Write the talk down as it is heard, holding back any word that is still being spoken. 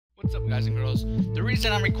What's up, guys and girls? The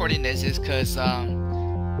reason I'm recording this is because,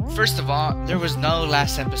 first of all, there was no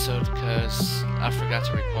last episode because I forgot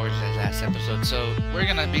to record the last episode. So we're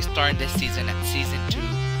gonna be starting this season at season 2,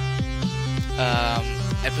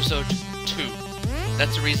 episode 2.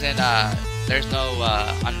 That's the reason there's no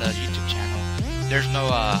on the YouTube channel. There's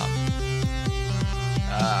no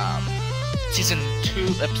season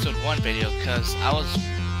 2 episode 1 video because I was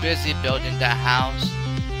busy building that house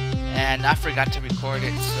and I forgot to record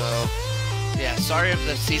it. So yeah, sorry if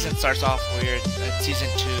the season starts off weird at season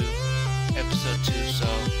 2 episode 2. So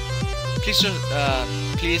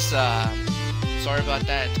please sorry about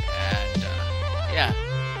that, and yeah,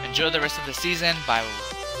 enjoy the rest of the season by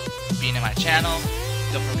being in my channel.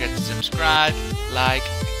 Don't forget to subscribe, like,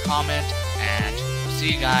 and comment, and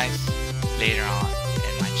see you guys later on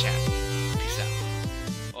in my channel. Peace out.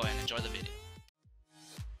 Oh, and enjoy the video.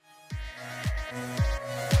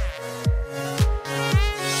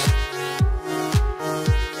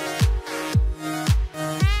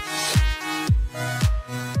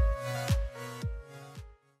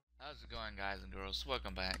 How's it going, guys and girls?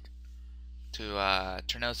 Welcome back to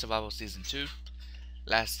Tornado Survival Season 2.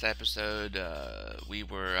 Last episode, we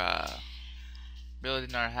were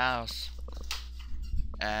building our house,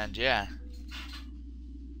 and yeah,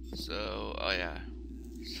 so, oh yeah,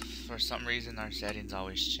 for some reason our settings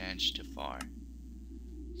always change too far,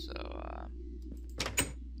 so,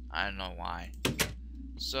 I don't know why.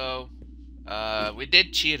 So, we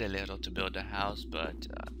did cheat a little to build the house, but,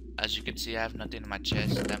 as you can see, I have nothing in my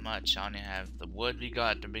chest that much. I only have the wood we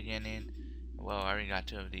got at the beginning. Well, I already got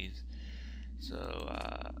 2 of these. So,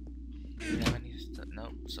 do we have any stuff?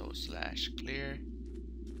 Nope. So, slash clear.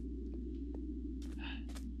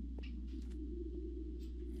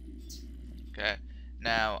 Okay.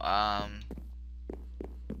 Now,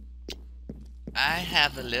 I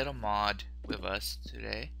have a little mod with us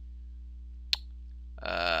today.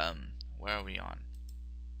 Where are we on?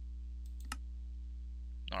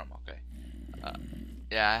 Normal, okay.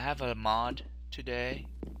 Yeah, I have a mod today.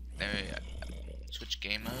 Let me switch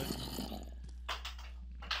game mode.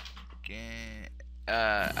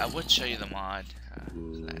 I would show you the mod.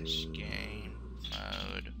 Slash game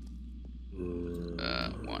mode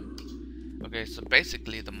 1. Okay, so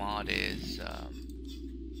basically the mod is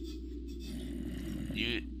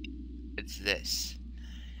it's this.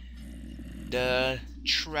 The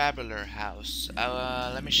Traveler House.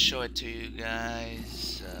 Let me show it to you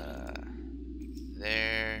guys.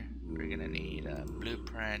 There, we're gonna need a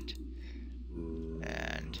blueprint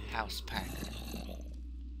and house packer.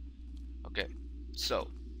 Okay,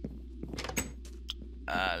 so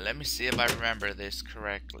let me see if I remember this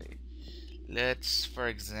correctly. Let's, for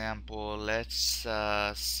example, let's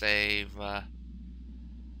save.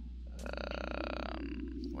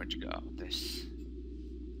 Where'd you go? This.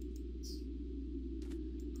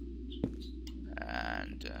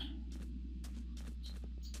 And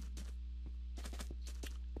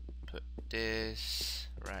put this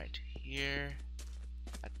right here.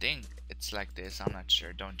 I think it's like this. I'm not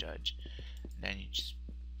sure. Don't judge. Then you just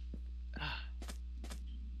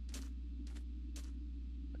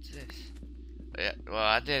what's this? Yeah, well,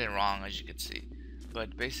 I did it wrong, as you can see.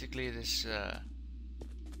 But basically, this. Oh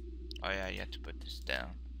yeah, you have to put this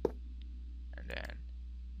down, and then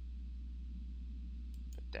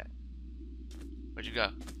put that. Where'd you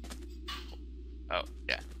go? Oh,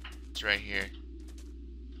 yeah. It's right here.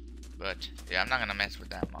 But, yeah, I'm not gonna mess with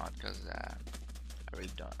that mod, because, I really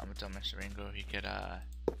don't. I'm gonna tell Mr. Ringo he could,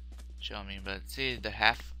 show me. But, see, the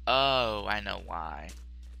half... Oh, I know why.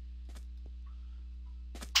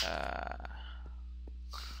 I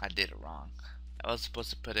did it wrong. I was supposed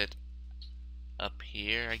to put it up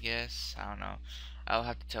here, I guess. I don't know. I'll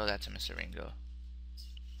have to tell that to Mr. Ringo.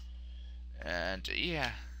 And,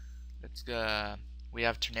 yeah. Let's go. We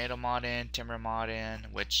have tornado mod in, timber mod in,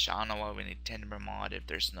 which I don't know why we need timber mod if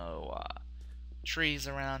there's no trees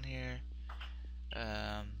around here.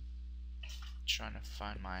 Trying to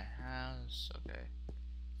find my house. Okay.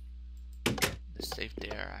 The safe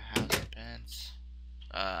there, house depends.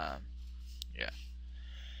 Yeah.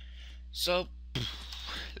 So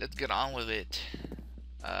let's get on with it.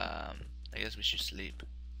 I guess we should sleep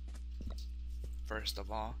first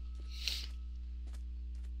of all.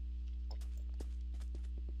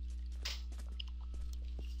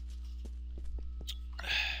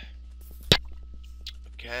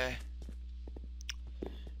 Okay,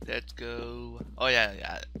 let's go. Oh yeah,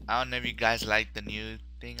 yeah. I don't know if you guys like the new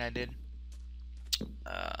thing I did.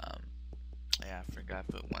 Yeah, I forgot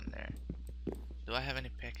to put one there. Do I have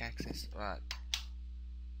any pickaxes? What?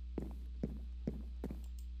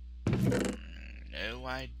 No,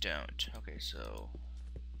 I don't. Okay, so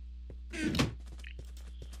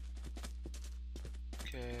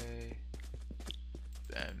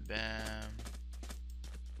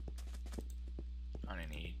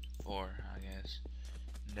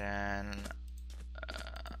Then,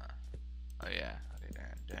 oh yeah, okay,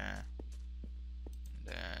 then, then,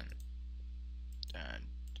 then,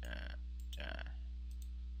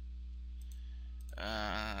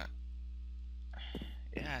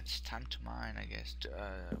 yeah, it's time to mine, I guess.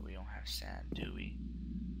 We don't have sand, do we?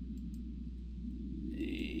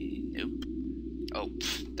 Nope. Oh,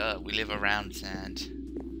 duh, we live around sand.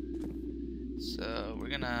 So we're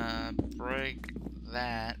gonna break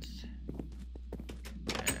that.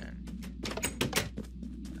 And,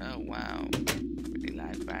 oh wow, really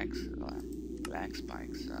like Black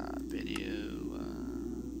Spike's video.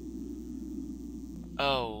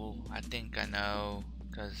 Oh, I think I know,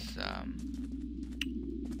 cause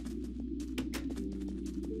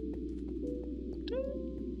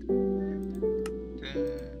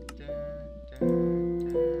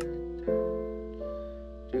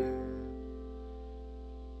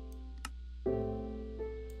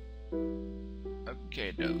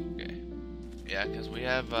okay, yeah, cause we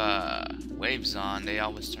have waves on. They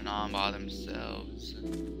always turn on by themselves.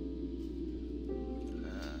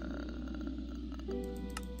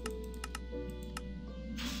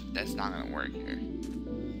 That's not gonna work here.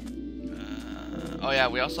 Oh yeah,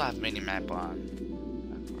 we also have minimap on.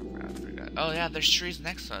 I forgot. Oh yeah, there's trees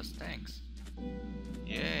next to us. Thanks.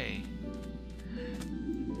 Yay.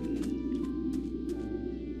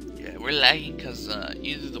 Yeah, we're lagging because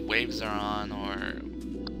either the waves are on or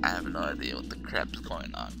I have no idea what the crap's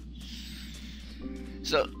going on.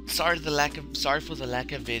 So sorry for the lack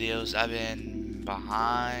of videos. I've been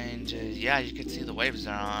behind. Yeah, you can see the waves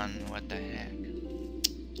are on. What the heck?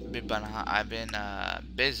 I've been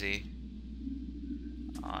busy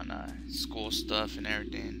on school stuff and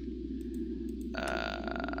everything.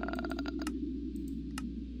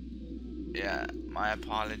 Yeah, my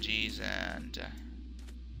apologies, and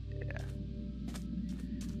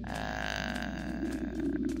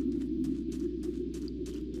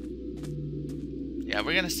yeah,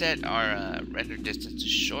 we're gonna set our render distance to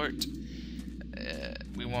short.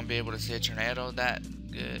 We won't be able to see a tornado that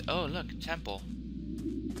good. Oh, look, temple.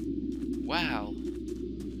 Wow.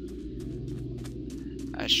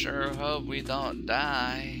 I sure hope we don't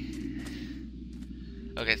die.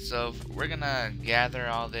 Okay, so we're gonna gather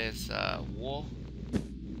all this wool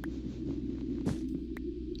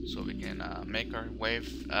so we can make our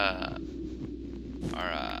wave, our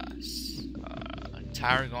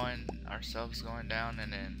tower going, ourselves going down,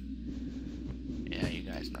 and then, yeah, you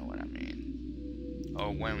guys know what I mean.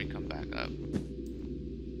 Or when we come back up.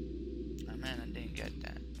 Oh man, I didn't get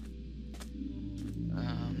that.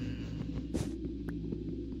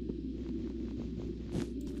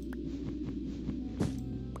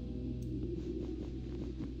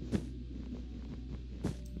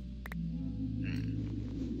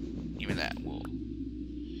 Give me that wool.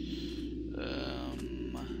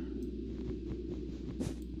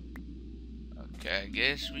 Okay, I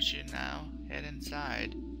guess we should now head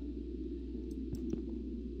inside.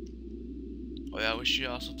 Oh yeah, we should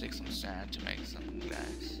also take some sand to make some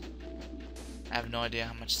glass. I have no idea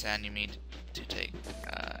how much sand you need to take.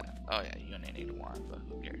 Oh yeah, you only need one, but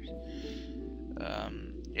who cares?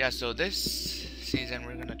 Yeah, so this season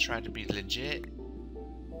we're gonna try to be legit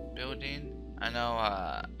building. I know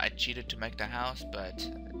I cheated to make the house, but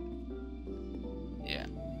yeah,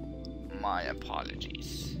 my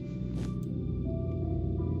apologies.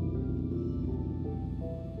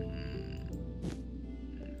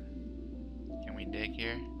 Can we dig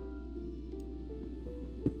here?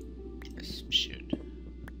 Yes, shoot.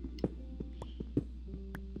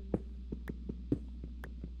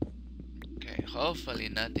 Okay, hopefully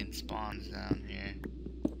nothing spawns down here.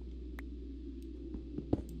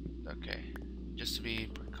 Okay, just to be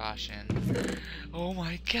precaution. Oh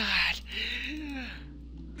my god!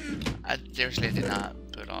 I seriously did not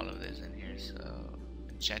put all of this in here, so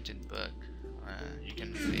enchanted book. You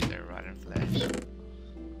can see there, rotten flesh.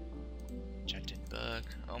 Enchanted book.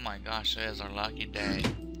 Oh my gosh, that is our lucky day.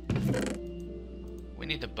 We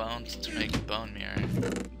need the bones to make bone meal.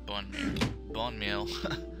 Bone meal.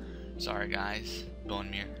 Sorry guys, bone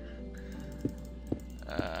meal.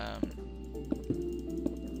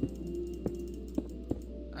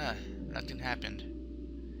 Nothing happened.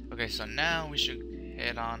 Okay, so now we should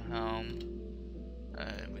head on home.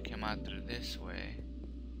 We came out through this way.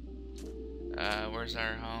 Where's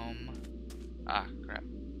our home? Ah, crap.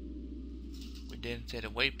 We didn't set a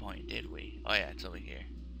waypoint, did we? Oh yeah, it's over here.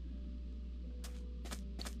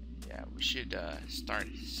 Yeah, we should start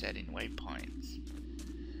setting waypoints.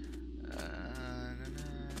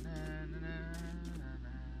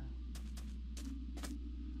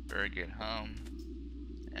 Very good home.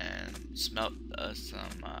 And smelt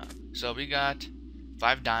some so we got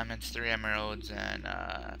 5 diamonds, 3 emeralds, and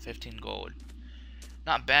 15 gold.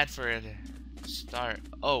 Not bad for a start.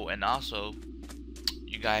 Oh, and also,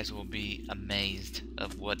 you guys will be amazed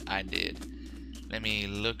of what I did. Let me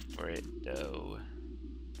look for it though.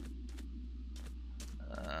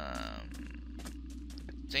 I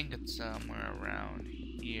think it's somewhere around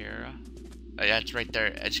here. Oh yeah, it's right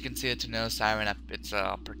there. As you can see, the tornado siren up. It's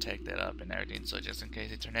all protected up and everything. So just in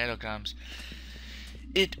case a tornado comes,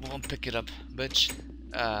 it won't pick it up. Which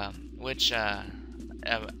I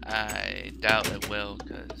doubt it will,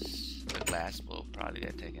 because the glass will probably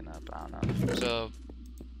get taken up. I don't know. So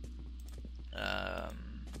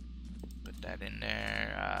put that in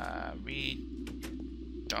there. We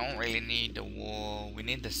don't really need the wool. We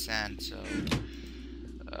need the sand. So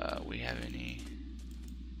we have any?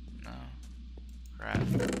 No. Crap.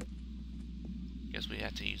 Guess we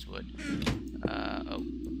have to use wood. Oh,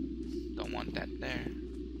 don't want that there.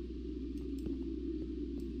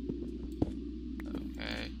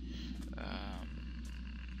 Okay.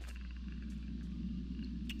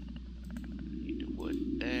 Need the wood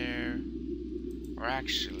there. Or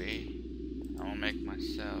actually, I'm gonna make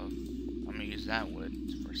myself. I'm gonna use that wood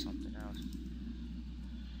for something else.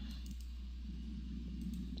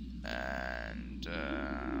 And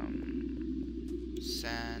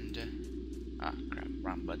sand. Ah, crap,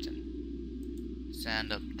 wrong button.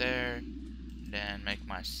 Sand up there. Then make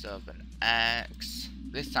myself an axe.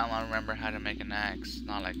 This time I remember how to make an axe.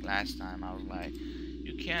 Not like last time. I was like,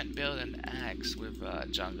 you can't build an axe with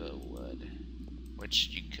jungle wood, which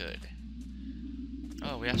you could.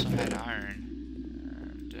 Oh, we also had iron.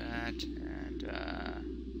 And that, and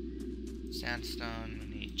sandstone. We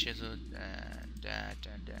need chiseled, and that,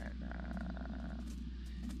 and then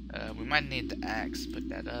we might need the axe. Put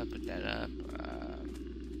that up. Put that up.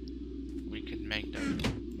 We could make the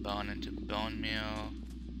bone into bone meal.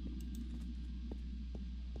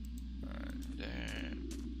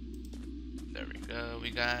 There we go.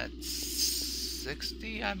 We got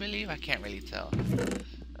 60, I believe. I can't really tell.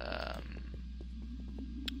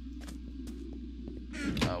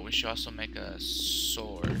 Oh, we should also make a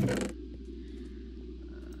sword.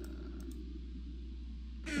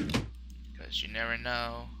 Because you never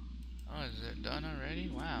know. Oh, is it done already?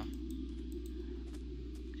 Wow.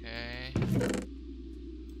 Okay.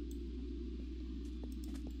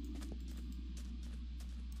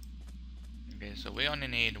 Okay, so we only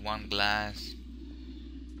need 1 glass.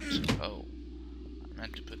 Oh, I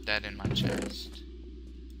meant to put that in my chest.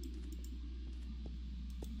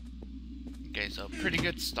 Okay, so pretty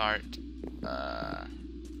good start.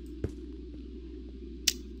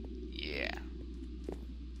 Yeah.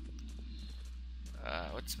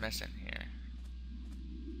 What's missing here?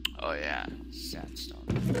 Oh yeah, sandstone.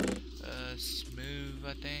 Smooth,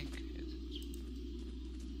 I think.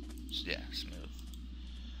 Yeah, smooth.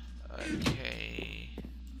 Okay.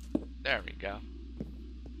 There we go.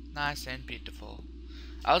 Nice and beautiful.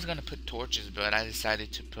 I was gonna put torches, but I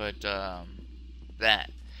decided to put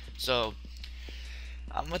that. So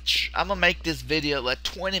I'm gonna make this video a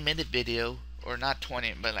 20-minute video, or not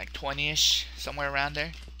 20, but like 20ish, somewhere around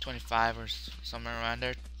there, 25 or somewhere around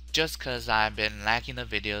there. Just cause I've been lacking the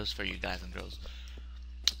videos for you guys and girls.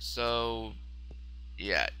 So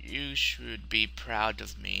yeah, you should be proud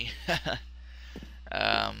of me.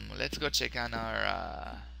 Let's go check on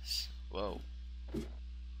our whoa.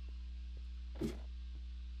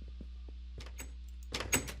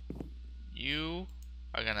 You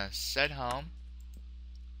are gonna set home,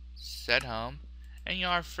 and you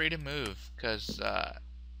are free to move, cause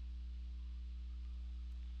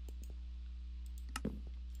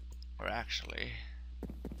or actually,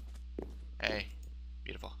 hey,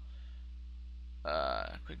 beautiful.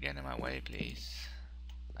 Quit getting in my way, please.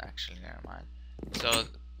 Actually, never mind. So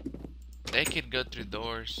they can go through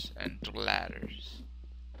doors and through ladders.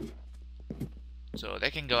 So they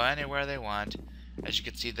can go anywhere they want. As you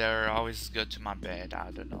can see, they're always go to my bed. I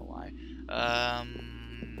don't know why.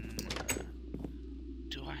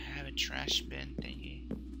 Do I have a trash bin thingy?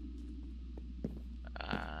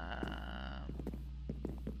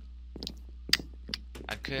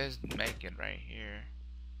 I could make it right here.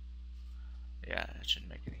 Yeah, I should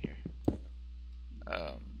make it here.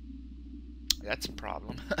 That's a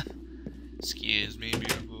problem. Excuse me,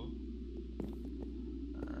 beautiful.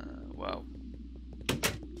 Wow.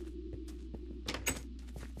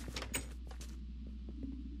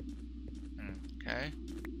 Okay.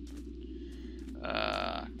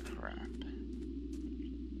 Crap.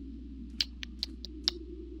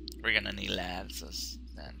 We're gonna need labs of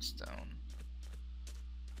sandstone.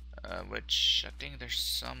 Which I think there's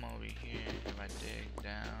some over here if I dig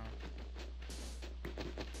down.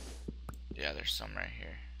 Yeah, there's some right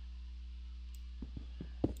here.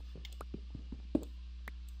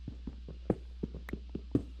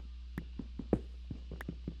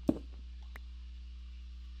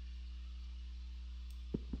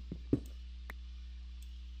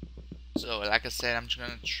 So, like I said, I'm just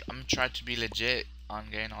gonna I'm gonna try to be legit on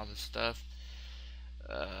getting all this stuff.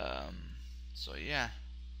 Um, so yeah,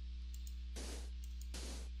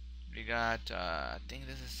 we got. I think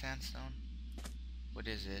this is sandstone. What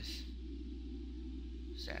is this?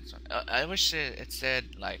 Sandstone. I wish it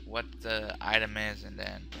said like what the item is, and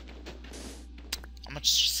then I'm gonna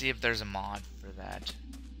see if there's a mod for that.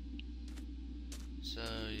 So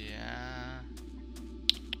yeah.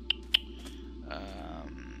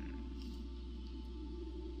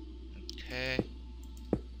 Okay.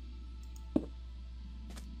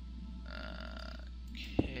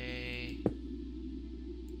 Okay.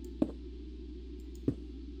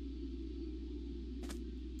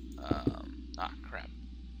 Crap.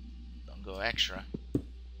 Don't go extra.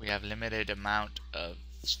 We have limited amount of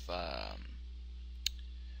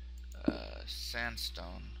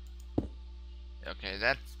sandstone. Okay,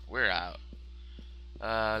 we're out.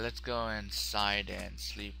 Let's go inside and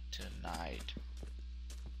sleep tonight.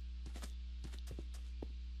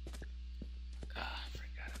 I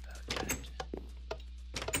forgot about that.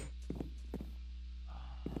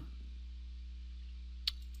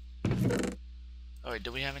 Oh wait,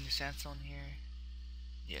 do we have any sandstone here?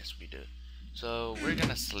 Yes, we do. So we're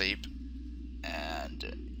gonna sleep,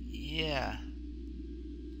 and yeah.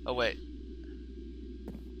 Oh wait,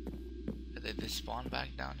 did they spawn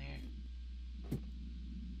back down here?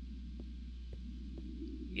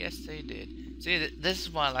 Yes, they did. See, this is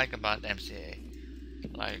what I like about MCA.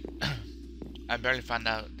 Like, I barely found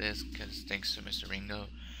out this because thanks to Mr. Ringo.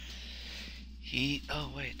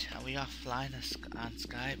 Oh wait, are we offline on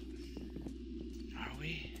Skype? Are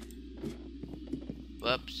we?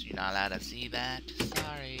 Whoops, you're not allowed to see that.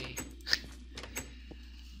 Sorry.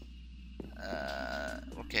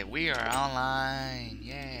 Okay, we are online.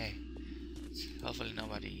 Yay. Hopefully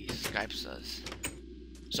nobody Skypes us.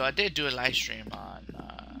 So I did do a live stream on,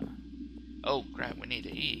 oh crap, we need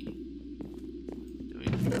to eat.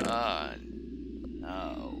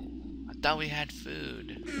 No. I thought we had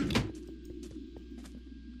food.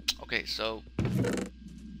 Okay, so,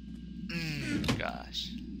 gosh.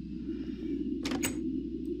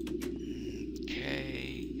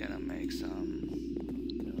 Okay, gonna make some.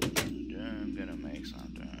 Gonna make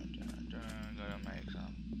some. Gonna make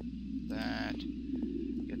some. That.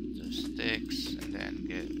 Get the sticks, and then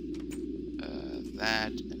get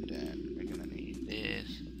that, and then we're gonna need this.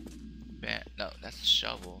 No, that's a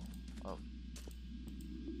shovel. Oh,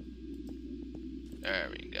 there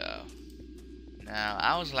we go. Now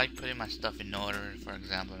I was like putting my stuff in order, for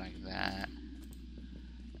example, like that,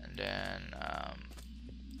 and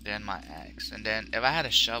then my axe, and then if I had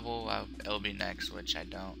a shovel, it'll be next, which I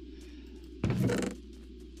don't.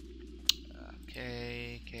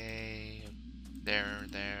 Okay, there.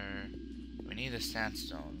 We need a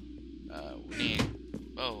sandstone. We need.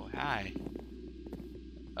 Oh, hi.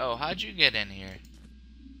 Oh, how'd you get in here?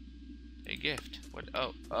 A gift. What?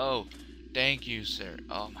 Oh. Thank you, sir.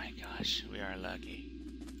 Oh my gosh, we are lucky.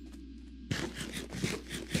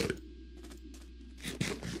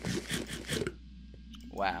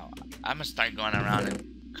 Wow. I'm gonna start going around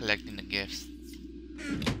and collecting the gifts.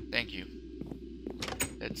 Thank you.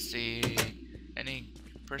 Let's see. Any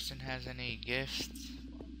person has any gifts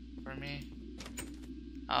for me?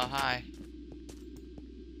 Oh, hi.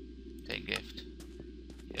 Take gift.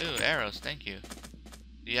 Ooh, arrows, thank you.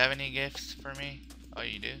 Do you have any gifts for me? Oh,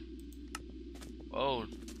 you do? Oh,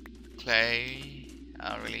 clay.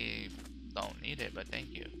 I really don't need it, but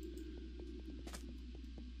thank you.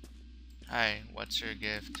 Hi, what's your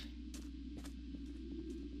gift?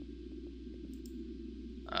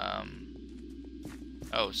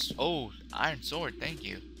 Oh, iron sword, thank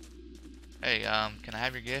you. Hey, can I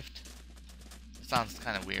have your gift? It sounds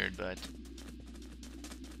kind of weird, but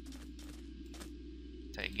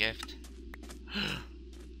take gift.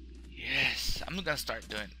 Yes, I'm gonna start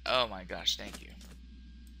doing. Oh my gosh, thank you.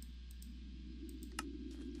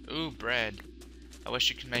 Ooh, bread. I wish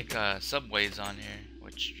you could make subways on here,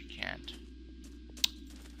 which you can't.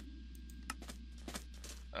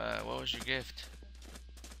 What was your gift?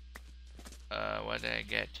 What did I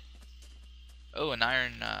get? Oh, an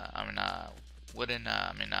iron, wooden,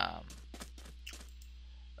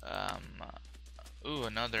 ooh,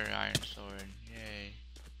 another iron sword, yay.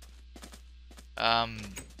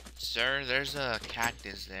 Sir, there's a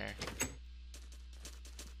cactus there.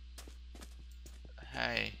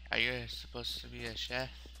 Hey, are you supposed to be a chef?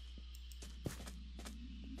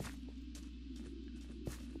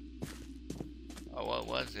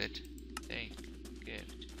 was it? Thank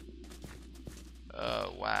gift.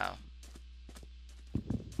 Oh wow.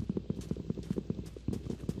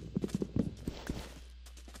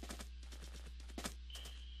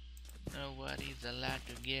 Nobody's allowed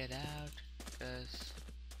to get out, cause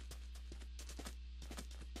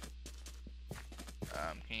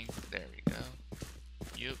there we go.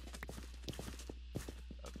 Yup.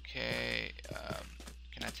 Okay,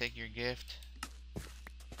 can I take your gift?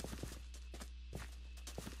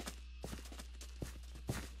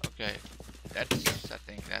 Okay, I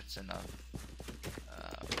think that's enough.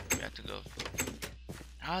 We have to go.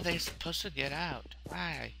 How are they supposed to get out?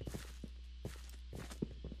 Why?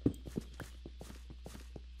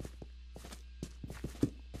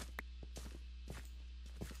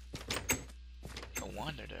 No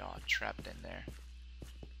wonder they're all trapped in there.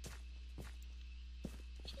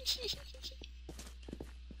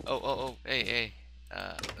 Oh, hey.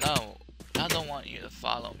 No, I don't want you to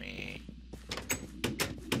follow me.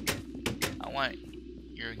 I want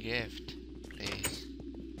your gift, please.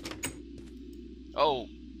 Oh,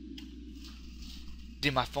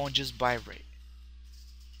 did my phone just vibrate?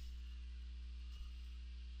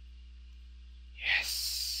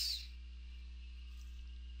 Yes.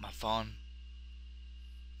 My phone.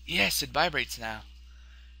 Yes, it vibrates now.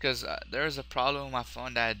 Cause there was a problem with my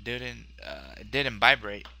phone that it didn't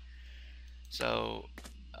vibrate. So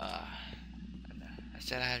I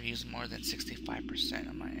said I have used more than 65%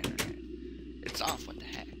 of my internet. It's off. What the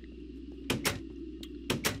heck?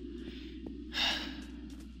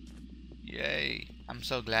 Yay! I'm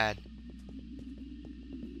so glad.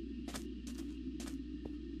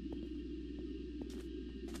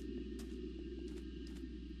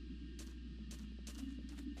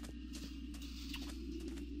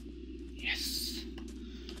 Yes.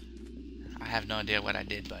 I have no idea what I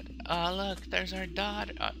did, but oh look, there's our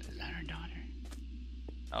daughter. Is that our daughter?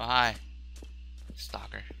 Oh hi,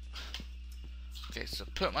 stalker. Okay, so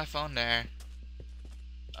put my phone there.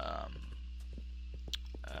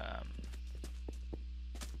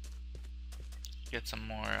 Get some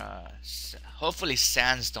more. Hopefully,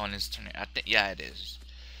 sandstone is turning. I think yeah, it is.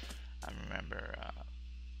 I remember.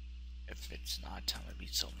 If it's not, I'm gonna be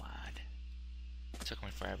so mad. It took me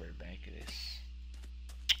forever to make this.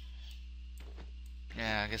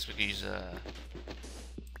 Yeah, I guess we could use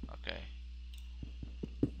okay.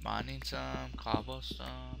 Mining some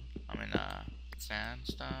cobblestone. I mean,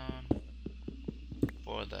 sandstone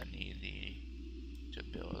for the needy to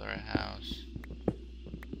build our house.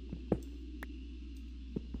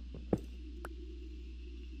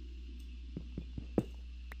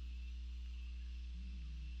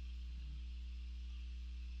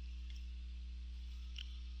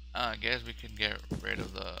 I guess we can get rid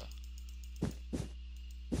of the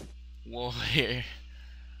wall here.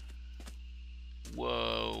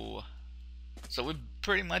 Whoa. So we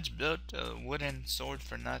pretty much built a wooden sword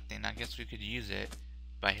for nothing. I guess we could use it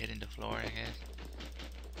by hitting the floor, I guess.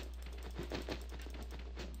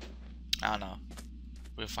 I don't know.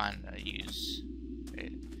 We'll find a use.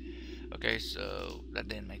 Okay, so that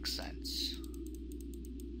didn't make sense.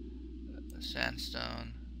 The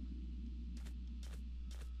sandstone.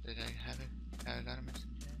 Did I have it? Have I got a message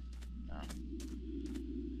here? No.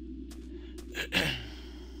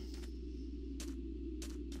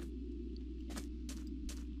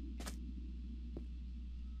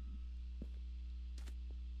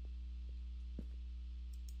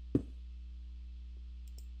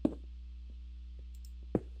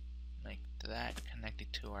 Make that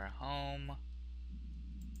connected to our home.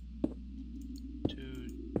 2,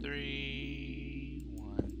 3,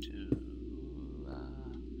 1, 2.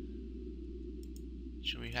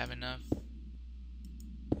 Should we have enough?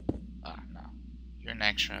 Ah, no. You're an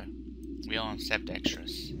extra. We all accept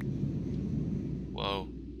extras. Whoa.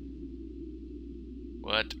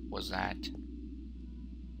 What was that?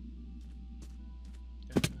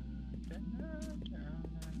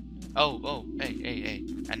 Oh, hey.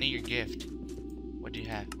 I need your gift. What do you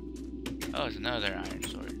have? Oh, it's another iron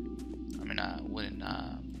sword. I mean, wooden,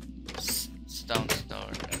 stone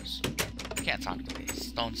sword. I can't talk to me.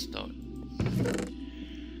 Stone sword.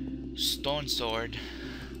 Stone sword.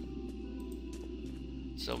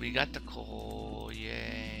 So we got the coal,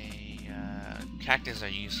 yay. Cactus are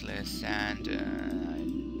useless. Sand,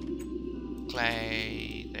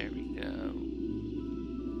 clay. There we go.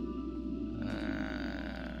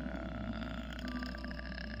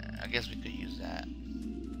 I guess we could use that.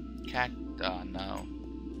 No.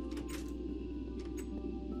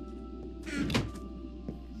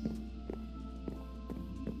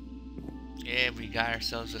 Yeah, we got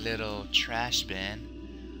ourselves a little trash bin.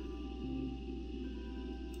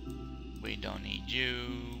 We don't need need you.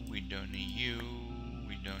 We don't need you.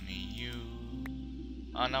 We don't need you.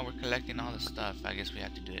 Oh no, we're collecting all the stuff. I guess we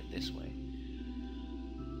have to do it this way.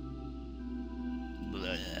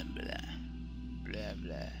 Blah blah blah blah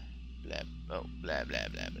blah. Oh, blah blah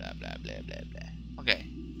blah blah blah blah blah blah. Okay.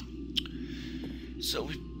 So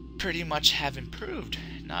we pretty much have improved.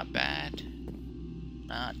 Not bad.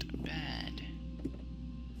 Not bad.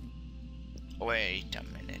 Wait a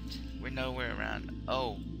minute. We're nowhere around.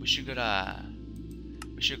 Oh, we should go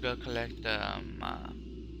collect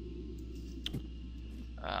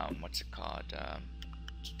what's it called?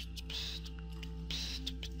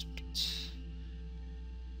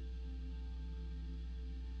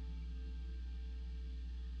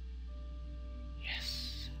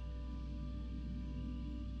 Yes.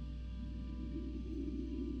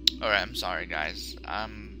 Alright, I'm sorry guys.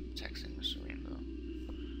 I'm texting Mr. Rainbow.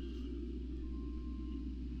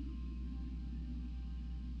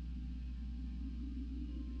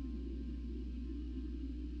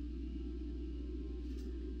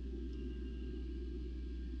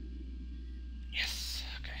 Yes,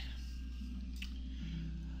 okay.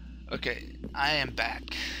 Okay, I am back.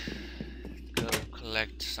 Go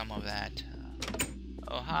collect some of that.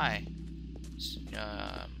 Oh, hi.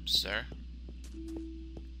 Sir.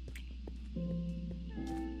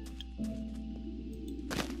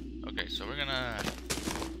 Okay, so we're gonna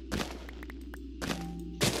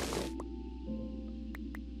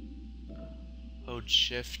hold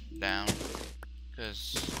shift down,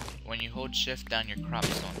 because when you hold shift down your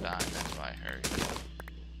crops don't die, that's what I heard.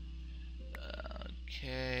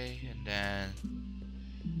 Okay, and then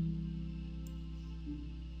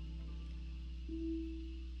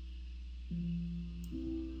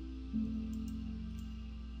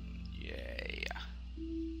yeah,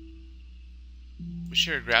 we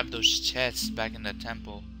should have grabbed those chests back in the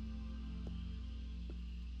temple,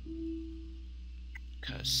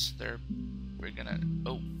 cause we're gonna,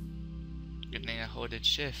 oh, good thing I hold it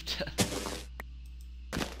shift.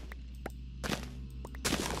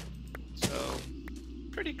 So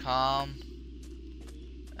pretty calm,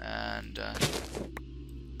 and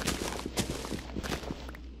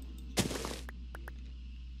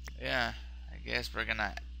yeah, I guess we're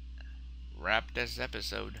gonna wrap this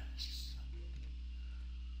episode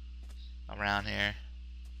around here.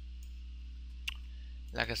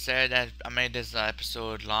 Like I said, I made this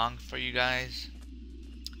episode long for you guys,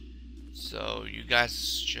 so you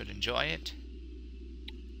guys should enjoy it.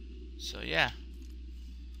 So yeah,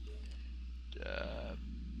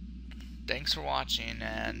 thanks for watching,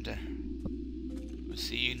 and we'll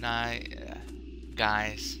see you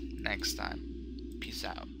guys next time. Peace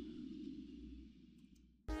out.